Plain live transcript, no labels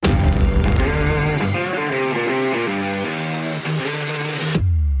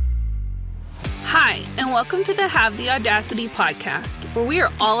welcome to the Have the Audacity podcast, where we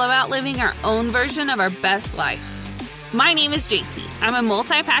are all about living our own version of our best life. My name is JC. I'm a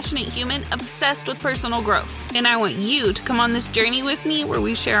multi-passionate human obsessed with personal growth, and I want you to come on this journey with me where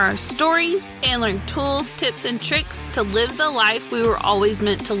we share our stories and learn tools, tips, and tricks to live the life we were always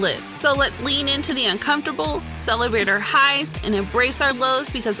meant to live. So let's lean into the uncomfortable, celebrate our highs, and embrace our lows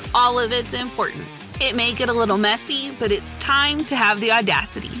because all of it's important. It may get a little messy, but it's time to have the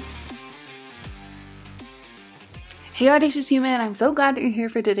audacity. Hey Audacious Human, I'm so glad that you're here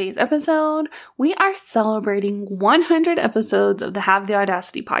for today's episode. We are celebrating 100 episodes of the Have the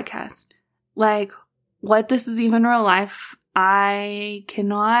Audacity podcast. Like, what this is even real life, I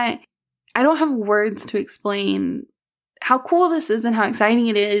don't have words to explain how cool this is and how exciting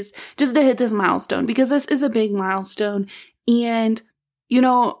it is just to hit this milestone, because this is a big milestone. And,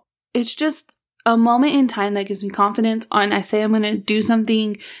 it's just a moment in time that gives me confidence on, I say I'm going to do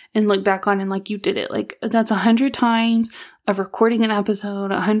something and look back on and like, you did it. Like, that's 100 times of recording an episode,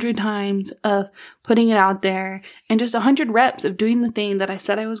 100 times of putting it out there, and just 100 reps of doing the thing that I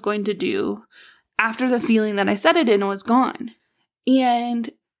said I was going to do after the feeling that I said it in was gone. And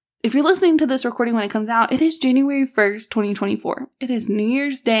if you're listening to this recording when it comes out, it is January 1st, 2024. It is New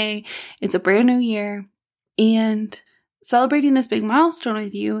Year's Day. It's a brand new year, and celebrating this big milestone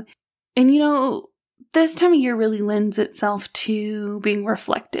with you. And this time of year really lends itself to being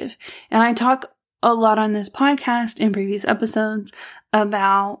reflective. And I talk a lot on this podcast in previous episodes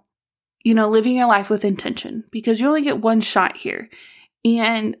about, living your life with intention, because you only get one shot here.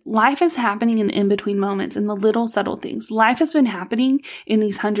 And life is happening in the in-between moments and the little subtle things. Life has been happening in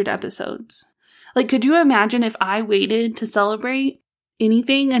these 100 episodes. Like, could you imagine if I waited to celebrate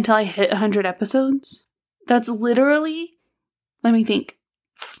anything until I hit 100 episodes? That's literally, let me think,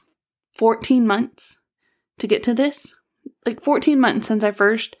 14 months to get to this. Like 14 months since I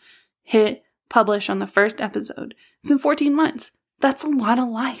first hit publish on the first episode. It's been 14 months. That's a lot of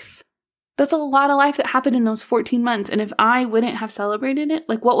life. That's a lot of life that happened in those 14 months. And if I wouldn't have celebrated it,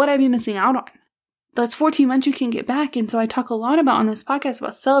 like, what would I be missing out on? That's 14 months you can get back. And so I talk a lot about on this podcast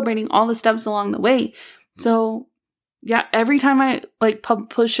about celebrating all the steps along the way. So yeah, every time I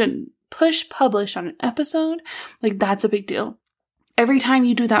publish on an episode, like, that's a big deal. Every time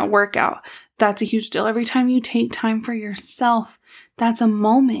you do that workout, that's a huge deal. Every time you take time for yourself, that's a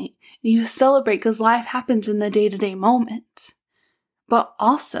moment. You celebrate because life happens in the day-to-day moments. But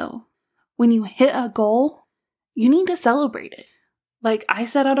also, when you hit a goal, you need to celebrate it. Like, I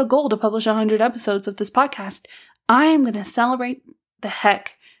set out a goal to publish 100 episodes of this podcast. I am going to celebrate the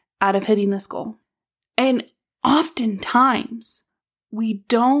heck out of hitting this goal. And oftentimes, we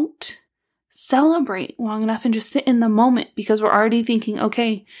don't celebrate long enough and just sit in the moment because we're already thinking,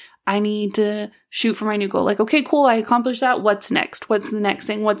 okay, I need to shoot for my new goal. Like, okay, cool, I accomplished that. What's next? What's the next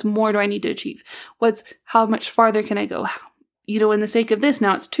thing? What's more do I need to achieve? How much farther can I go? In the sake of this,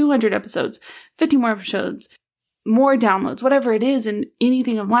 now it's 200 episodes, 50 more episodes, more downloads, whatever it is, and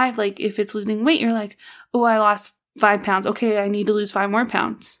anything of life. Like, if it's losing weight, you're like, oh, I lost 5 pounds. Okay, I need to lose 5 more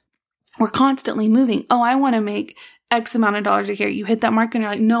pounds. We're constantly moving. Oh, I want to make X amount of dollars a year. You hit that mark and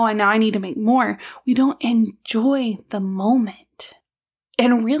you're like, no, now I need to make more. We don't enjoy the moment.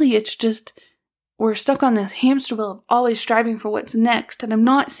 And really, it's just, we're stuck on this hamster wheel of always striving for what's next. And I'm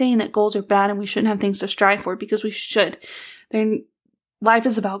not saying that goals are bad and we shouldn't have things to strive for, because we should. Life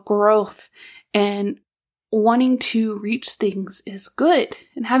is about growth, and wanting to reach things is good,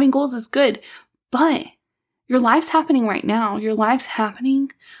 and having goals is good. But your life's happening right now. Your life's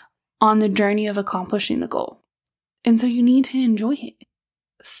happening on the journey of accomplishing the goal. And so you need to enjoy it.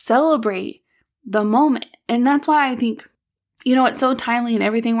 Celebrate the moment. And that's why I think, it's so timely and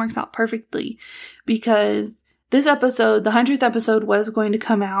everything works out perfectly, because this episode, the 100th episode, was going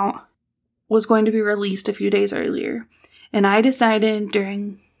to be released a few days earlier. And I decided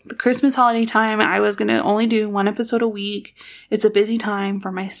during the Christmas holiday time, I was going to only do 1 episode a week. It's a busy time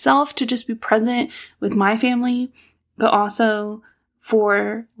for myself to just be present with my family, but also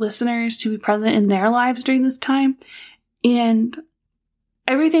for listeners to be present in their lives during this time. And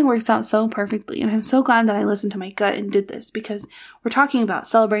everything works out so perfectly. And I'm so glad that I listened to my gut and did this, because we're talking about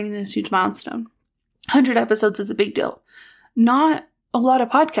celebrating this huge milestone. 100 episodes is a big deal. Not a lot of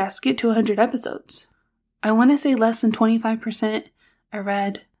podcasts get to 100 episodes. I want to say less than 25%. I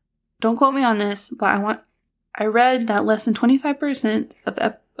read, don't quote me on this, but I read that less than 25%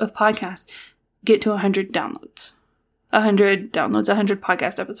 of podcasts get to 100 downloads. 100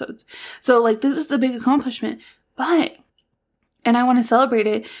 podcast episodes. So this is a big accomplishment, and I want to celebrate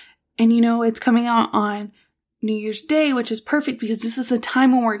it. And it's coming out on New Year's Day, which is perfect because this is the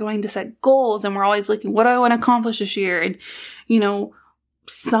time when we're going to set goals, and we're always looking, what do I want to accomplish this year? And,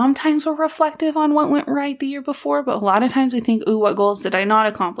 sometimes we're reflective on what went right the year before, but a lot of times we think, ooh, what goals did I not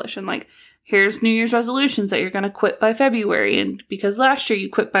accomplish? And like, here's New Year's resolutions that you're going to quit by February. And because last year you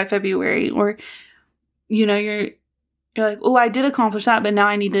quit by February, or, you know, you're like, oh, I did accomplish that, but now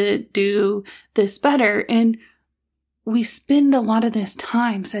I need to do this better. And we spend a lot of this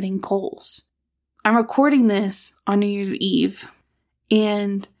time setting goals. I'm recording this on New Year's Eve,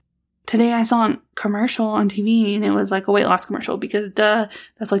 and today I saw a commercial on TV, and it was like a weight loss commercial because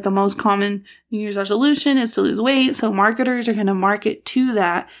that's like the most common New Year's resolution is to lose weight. So marketers are going to market to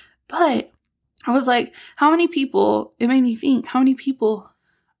that. But I was like, it made me think, how many people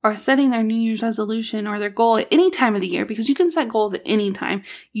are setting their New Year's resolution or their goal at any time of the year? Because you can set goals at any time.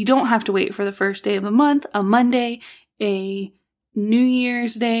 You don't have to wait for the first day of the month, a Monday, a New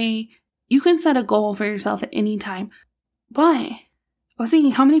Year's Day. You can set a goal for yourself at any time. But I was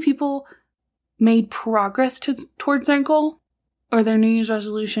thinking, how many people made progress towards their goal or their New Year's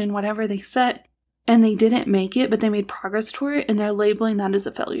resolution, whatever they set, and they didn't make it, but they made progress toward it, and they're labeling that as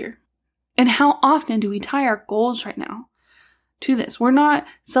a failure. And how often do we tie our goals right now to this? We're not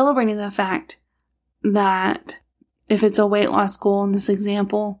celebrating the fact that if it's a weight loss goal in this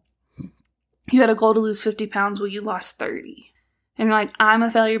example, you had a goal to lose 50 pounds, well, you lost 30. And you're like, I'm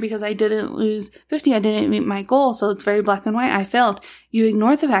a failure because I didn't lose 50. I didn't meet my goal. So it's very black and white. I failed. You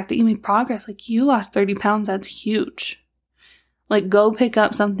ignore the fact that you made progress. Like, you lost 30 pounds. That's huge. Like, go pick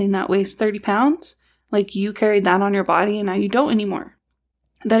up something that weighs 30 pounds. Like, you carried that on your body and now you don't anymore.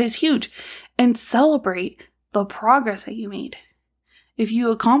 That is huge. And celebrate the progress that you made. If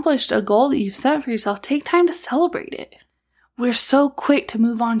you accomplished a goal that you've set for yourself, take time to celebrate it. We're so quick to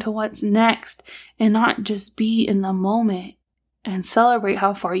move on to what's next and not just be in the moment and celebrate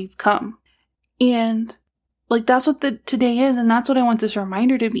how far you've come. And like, that's what today is. And that's what I want this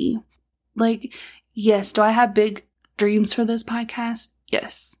reminder to be. Like, yes, do I have big dreams for this podcast?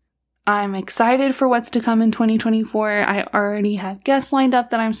 Yes. I'm excited for what's to come in 2024. I already have guests lined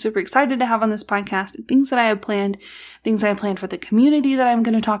up that I'm super excited to have on this podcast, and things that I have planned, things I have planned for the community that I'm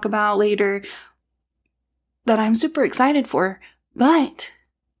going to talk about later that I'm super excited for. But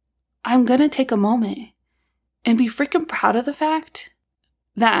I'm going to take a moment and be freaking proud of the fact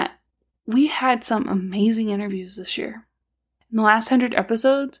that we had some amazing interviews this year. In the last 100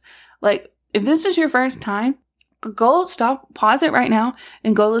 episodes, like, if this is your first time, pause it right now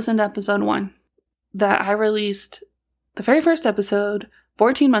and go listen to episode 1 that I released, the very first episode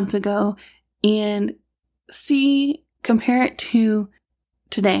 14 months ago, and compare it to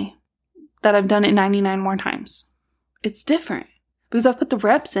today that I've done it 99 more times. It's different. Because I've put the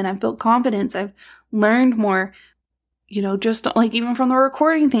reps in, I've built confidence, I've learned more, you know, just like even from the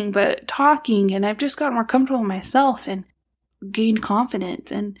recording thing, but talking, and I've just gotten more comfortable with myself and gained confidence.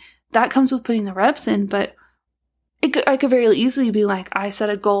 And that comes with putting the reps in. But I could very easily be like, I set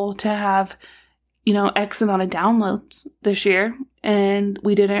a goal to have, you know, X amount of downloads this year, and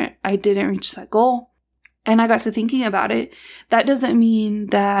I didn't reach that goal. And I got to thinking about it. That doesn't mean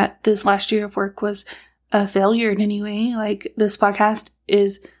that this last year of work was a failure in any way. Like, this podcast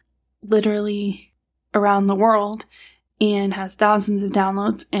is literally around the world and has thousands of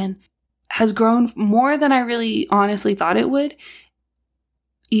downloads and has grown more than I really honestly thought it would,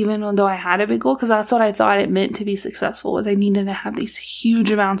 even though I had a big goal, because that's what I thought it meant to be successful, was I needed to have these huge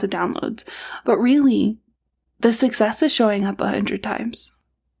amounts of downloads. But really, the success is showing up 100 times.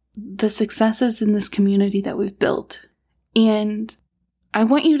 The success is in this community that we've built. And I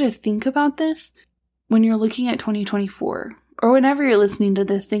want you to think about this when you're looking at 2024, or whenever you're listening to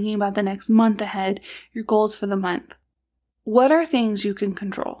this, thinking about the next month ahead, your goals for the month. What are things you can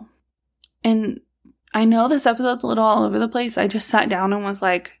control? And I know this episode's a little all over the place. I just sat down and was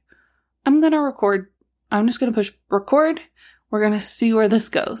like, I'm going to record. I'm just going to push record. We're going to see where this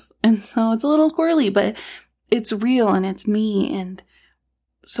goes. And so it's a little squirrely, but it's real and it's me. And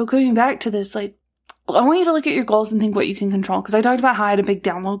so going back to this, like, I want you to look at your goals and think what you can control. Because I talked about how I had a big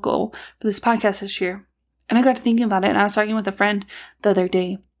download goal for this podcast this year. And I got to thinking about it. And I was talking with a friend the other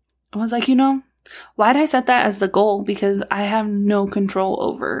day. I was like, you know, why did I set that as the goal? Because I have no control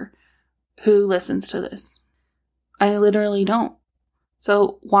over who listens to this. I literally don't.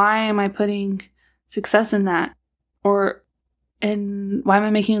 So why am I putting success in that? And why am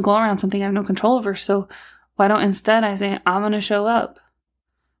I making a goal around something I have no control over? So why don't instead I say, I'm going to show up.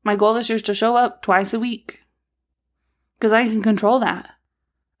 My goal this year is to show up twice a week. Because I can control that.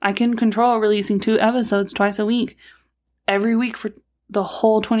 I can control releasing 2 episodes twice a week, every week for the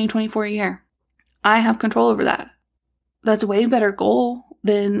whole 2024 year. I have control over that. That's a way better goal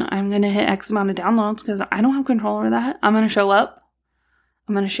than I'm going to hit X amount of downloads, because I don't have control over that. I'm going to show up.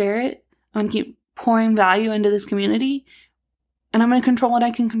 I'm going to share it. I'm going to keep pouring value into this community. and I'm going to control what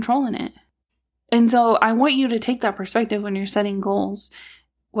I can control in it. And so I want you to take that perspective when you're setting goals,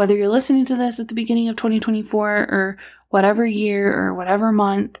 whether you're listening to this at the beginning of 2024 or whatever year or whatever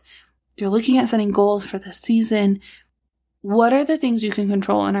month, you're looking at setting goals for this season. What are the things you can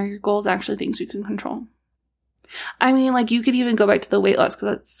control, and are your goals actually things you can control? I mean, like, you could even go back to the weight loss,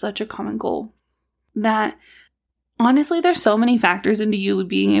 because that's such a common goal. That honestly, there's so many factors into you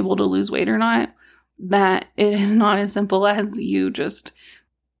being able to lose weight or not, that it is not as simple as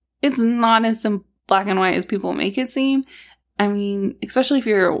it's not as black and white as people make it seem. I mean, especially if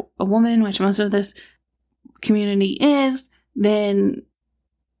you're a woman, which most of this community is, then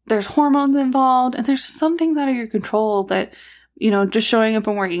there's hormones involved, and there's some things out of your control that, just showing up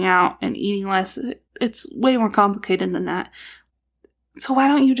and working out and eating less, it's way more complicated than that. So why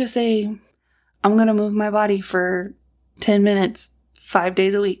don't you just say, I'm going to move my body for 10 minutes, 5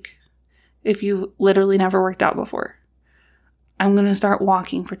 days a week, if you literally never worked out before. I'm going to start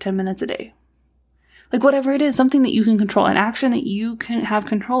walking for 10 minutes a day. Like, whatever it is, something that you can control, an action that you can have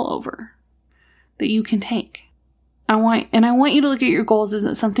control over, that you can take. I want you to look at your goals. Is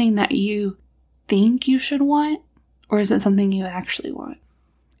it something that you think you should want, or is it something you actually want?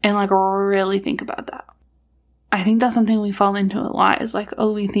 And really think about that. I think that's something we fall into a lot, is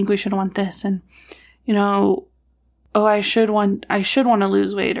we think we should want this, and I should want to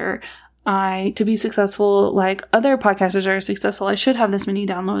lose weight, or to be successful like other podcasters are successful, I should have this many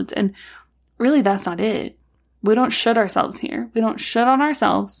downloads. And really, that's not it. We don't should ourselves here. We don't should on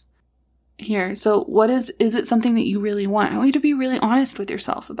ourselves here. So is it something that you really want? I want you to be really honest with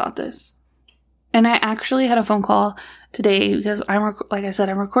yourself about this. And I actually had a phone call today, because like I said,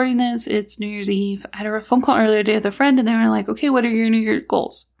 I'm recording this. It's New Year's Eve. I had a phone call earlier today with a friend, and they were like, okay, what are your New Year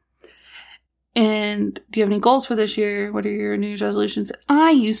goals? And do you have any goals for this year? What are your New Year's resolutions?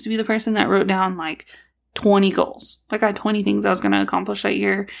 I used to be the person that wrote down 20 goals. I had 20 things I was going to accomplish that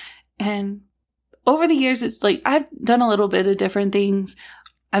year. And over the years, it's I've done a little bit of different things.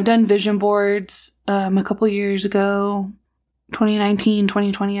 I've done vision boards a couple years ago. 2019,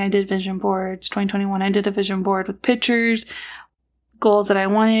 2020, I did vision boards. 2021, I did a vision board with pictures, goals that I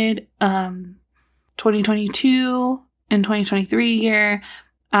wanted. 2022 and 2023 year,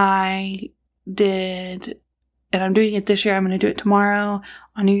 I did, and I'm doing it this year. I'm going to do it tomorrow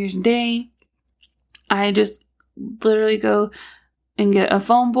on New Year's Day. I just literally go and get a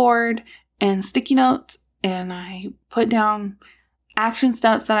foam board and sticky notes, and I put down action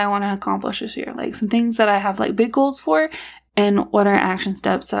steps that I want to accomplish this year, some things that I have big goals for, and what are action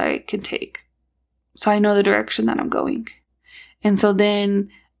steps that I can take, so I know the direction that I'm going. And so then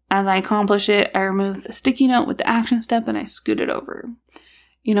as I accomplish it, I remove the sticky note with the action step and I scoot it over.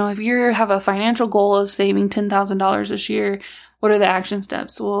 If you have a financial goal of saving $10,000 this year, what are the action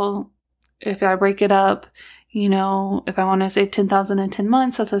steps? Well, if I break it up, if I want to save $10,000 in 10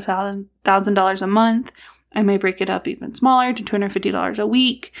 months, that's $1,000 a month. I may break it up even smaller to $250 a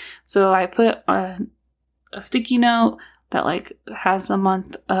week. So I put a sticky note that has the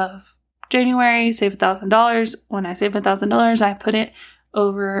month of January, save $1,000. When I save $1,000, I put it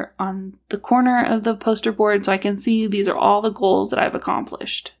over on the corner of the poster board so I can see these are all the goals that I've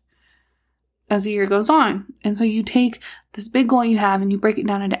accomplished as the year goes on. And so you take this big goal you have and you break it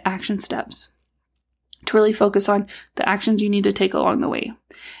down into action steps to really focus on the actions you need to take along the way.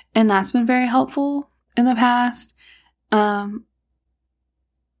 And that's been very helpful in the past.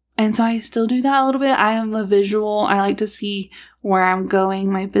 And so I still do that a little bit. I am a visual. I like to see where I'm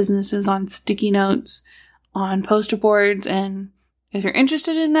going. My business is on sticky notes, on poster boards. And if you're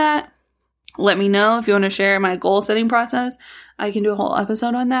interested in that, let me know. If you want to share my goal setting process, I can do a whole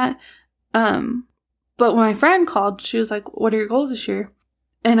episode on that. But when my friend called, she was like, what are your goals this year?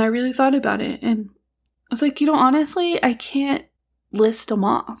 And I really thought about it. And I was like, honestly, I can't list them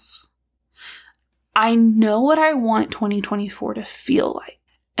off. I know what I want 2024 to feel like.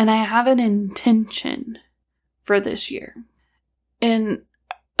 And I have an intention for this year. And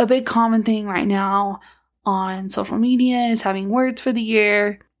a big common thing right now on social media is having words for the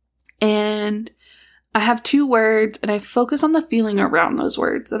year. And I have 2 words, and I focus on the feeling around those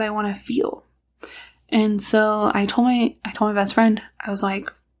words that I want to feel. And so I told my best friend, I was like,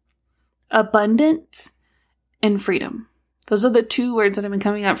 abundance and freedom. Those are the 2 words that have been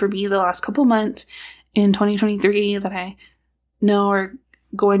coming up for me the last couple months in 2023 that I know are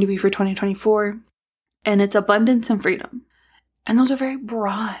going to be for 2024. And it's abundance and freedom. And those are very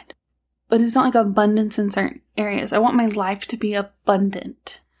broad, but it's not abundance in certain areas. I want my life to be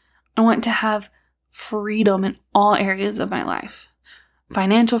abundant. I want to have freedom in all areas of my life.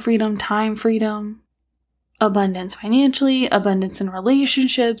 Financial freedom, time freedom, abundance financially, abundance in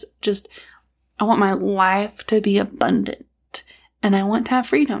relationships. I want my life to be abundant. and I want to have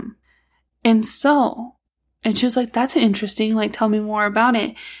freedom. And she was like, that's interesting. Like, tell me more about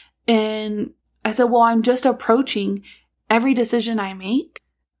it. And I said, well, I'm just approaching every decision I make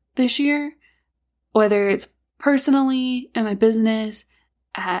this year, whether it's personally in my business,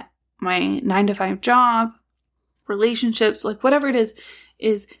 at my 9-to-5 job, relationships, like whatever it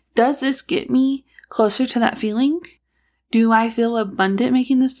is does this get me closer to that feeling? Do I feel abundant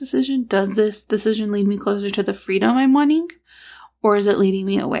making this decision? Does this decision lead me closer to the freedom I'm wanting? Or is it leading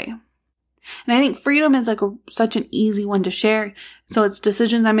me away? And I think freedom is like such an easy one to share. So it's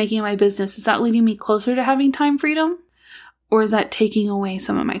decisions I'm making in my business. Is that leading me closer to having time freedom? Or is that taking away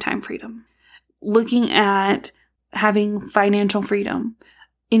some of my time freedom? Looking at having financial freedom.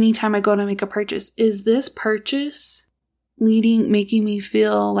 Anytime I go to make a purchase, is this purchase making me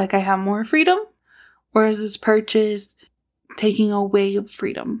feel like I have more freedom? Or is this purchase taking away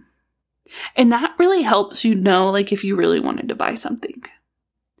freedom? And that really helps you know, like, if you really wanted to buy something.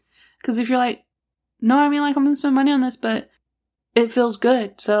 Because if you're like, no, I mean, like, I'm going to spend money on this, but it feels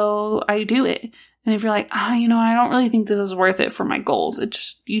good, so I do it. And if you're like, I don't really think this is worth it for my goals,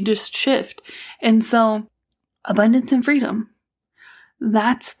 you just shift. And so, abundance and freedom.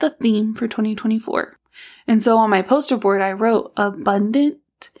 That's the theme for 2024. And so on my poster board, I wrote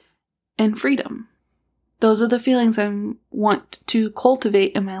abundant and freedom. Those are the feelings I want to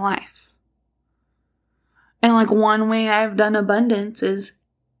cultivate in my life. And like one way I've done abundance is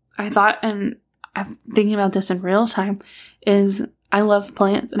I thought, and I'm thinking about this in real time, is I love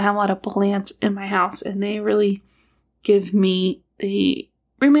plants and I have a lot of plants in my house, and they really they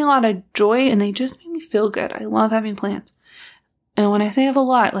bring me a lot of joy, and they just make me feel good. I love having plants. And when I say I have a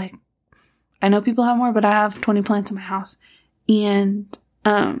lot, like, I know people have more, but I have 20 plants in my house. And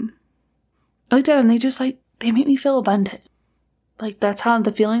I looked at them, and they make me feel abundant. Like, that's how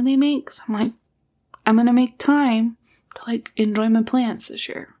the feeling they make. So I'm like, I'm going to make time to, like, enjoy my plants this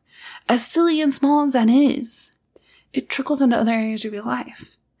year. As silly and small as that is, it trickles into other areas of your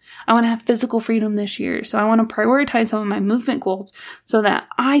life. I want to have physical freedom this year. So I want to prioritize some of my movement goals so that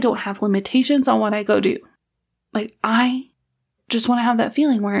I don't have limitations on what I go do. Like, I just want to have that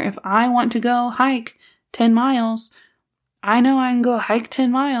feeling where if I want to go hike 10 miles, I know I can go hike 10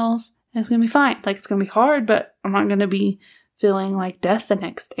 miles and it's going to be fine. Like, it's going to be hard, but I'm not going to be feeling like death the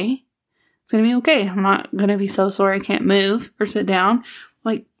next day. It's going to be okay. I'm not going to be so sore I can't move or sit down.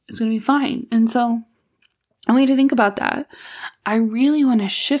 Like, it's going to be fine. And so I want you to think about that. I really want to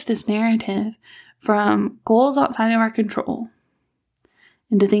shift this narrative from goals outside of our control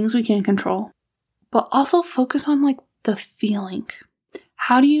into things we can control, but also focus on like the feeling.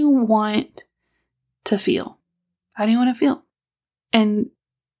 How do you want to feel? How do you want to feel? And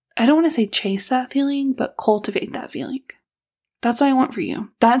I don't want to say chase that feeling, but cultivate that feeling. That's what I want for you.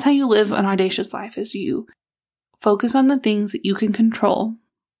 That's how you live an audacious life, is you focus on the things that you can control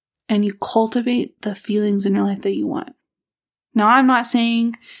and you cultivate the feelings in your life that you want. Now, I'm not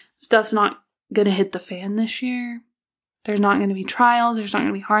saying stuff's not going to hit the fan this year. There's not going to be trials. There's not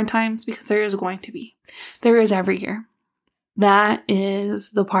going to be hard times, because there is going to be. There is every year. That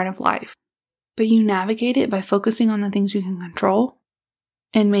is the part of life. But you navigate it by focusing on the things you can control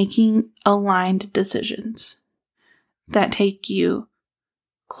and making aligned decisions that take you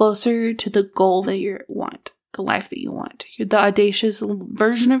closer to the goal that you want, the life that you want, the audacious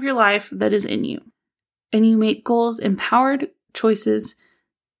version of your life that is in you. And you make goals, empowered choices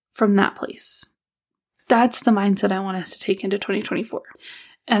from that place. That's the mindset I want us to take into 2024.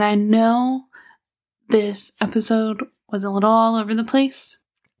 And I know this episode was a little all over the place,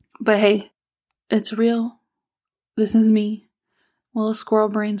 but hey, it's real. This is me. A little squirrel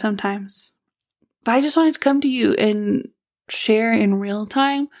brain sometimes. But I just wanted to come to you and share in real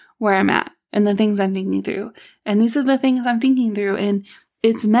time where I'm at and the things I'm thinking through. And these are the things I'm thinking through. And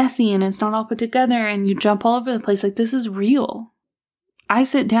it's messy and it's not all put together and you jump all over the place. Like, this is real. I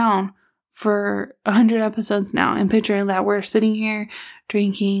sit down for 100 episodes now and picture that we're sitting here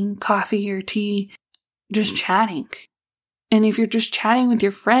drinking coffee or tea, just chatting. And if you're just chatting with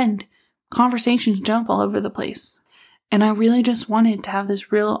your friend, conversations jump all over the place. And I really just wanted to have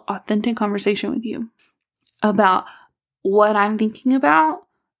this real authentic conversation with you about what I'm thinking about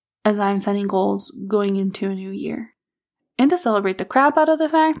as I'm setting goals going into a new year. And to celebrate the crap out of the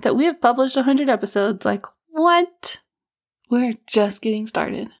fact that we have published 100 episodes. Like, what? We're just getting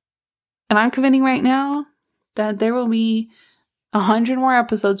started. And I'm committing right now that there will be 100 more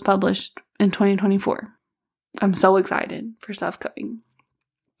episodes published in 2024. I'm so excited for stuff coming.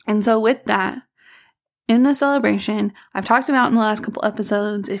 And so with that, in the celebration, I've talked about in the last couple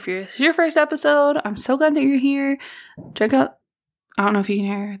episodes, if it's your first episode, I'm so glad that you're here. Check out, I don't know if you can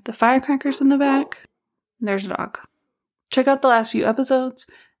hear the firecrackers in the back. There's a dog. check out the last few episodes.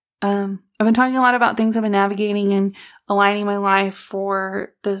 I've been talking a lot about things I've been navigating and aligning my life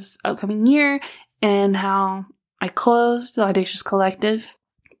for this upcoming year and how I closed the Audacious Collective.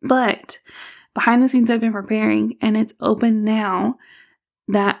 But behind the scenes, I've been preparing, and it's open now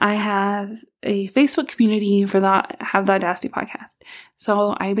that I have a Facebook community for the Have the Audacity podcast.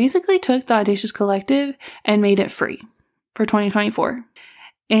 So I basically took the Audacious Collective and made it free for 2024.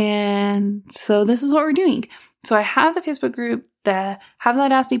 And so this is what we're doing. So I have the Facebook group, the Have the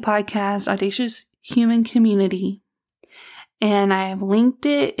Audacity podcast, Audacious Human Community, and I've linked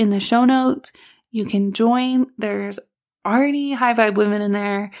it in the show notes. You can join. There's already high vibe women in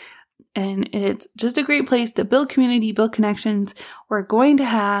there, and it's just a great place to build community, build connections. We're going to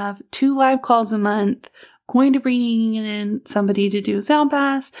have 2 live calls a month, going to bring in somebody to do Sound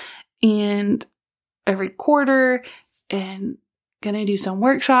Pass, and every quarter, and going to do some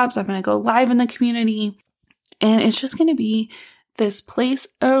workshops. I'm going to go live in the community, and it's just going to be this place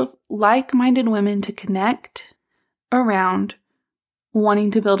of like-minded women to connect around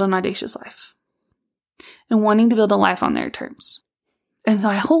wanting to build an audacious life and wanting to build a life on their terms. And so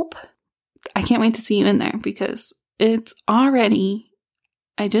I can't wait to see you in there, because it's already,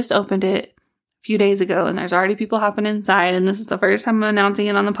 I just opened it a few days ago and there's already people hopping inside, and this is the first time I'm announcing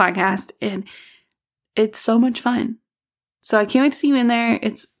it on the podcast, and it's so much fun. So I can't wait to see you in there.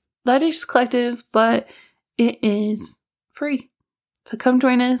 It's the Audacious Collective, but it is free. So come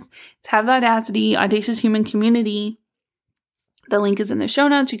join us. It's Have the Audacity, Audacious Human Community. The link is in the show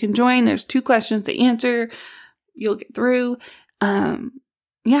notes. You can join. There's 2 questions to answer. You'll get through. Come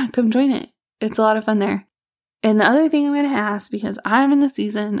join it. It's a lot of fun there. And the other thing I'm going to ask, because I'm in the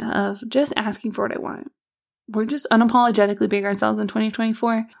season of just asking for what I want. We're just unapologetically being ourselves in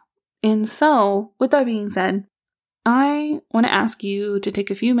 2024. And so, with that being said, I want to ask you to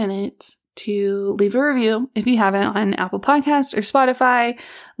take a few minutes to leave a review if you haven't on Apple Podcasts or Spotify.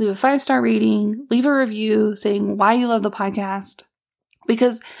 Leave a 5-star rating, leave a review saying why you love the podcast,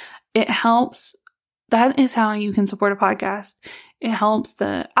 because it helps. That is how you can support a podcast. It helps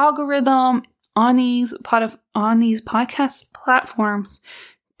the algorithm on these podcast platforms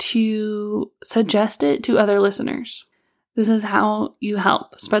to suggest it to other listeners. This is how you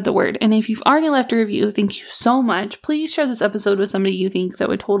help spread the word. And if you've already left a review, thank you so much. Please share this episode with somebody you think that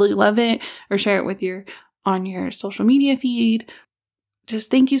would totally love it, or share it with on your social media feed. Just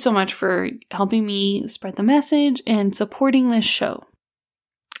thank you so much for helping me spread the message and supporting this show.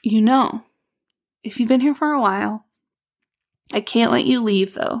 You know, if you've been here for a while, I can't let you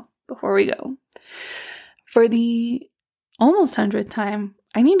leave though before we go. For the almost 100th time,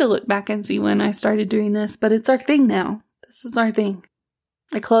 I need to look back and see when I started doing this, but it's our thing now. This is our thing.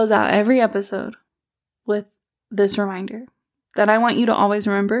 I close out every episode with this reminder that I want you to always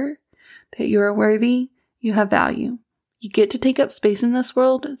remember that you are worthy, you have value. You get to take up space in this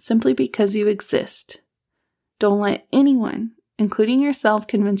world simply because you exist. Don't let anyone, including yourself,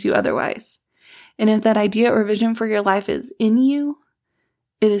 convince you otherwise. And if that idea or vision for your life is in you,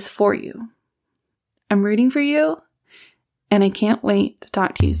 it is for you. I'm rooting for you, and I can't wait to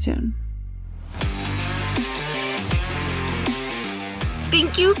talk to you soon.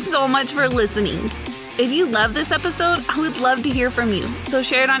 Thank you so much for listening. If you love this episode, I would love to hear from you. So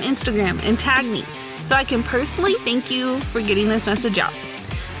share it on Instagram and tag me so I can personally thank you for getting this message out.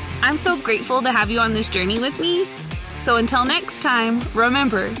 I'm so grateful to have you on this journey with me. So until next time,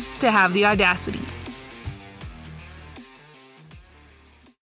 remember to have the audacity.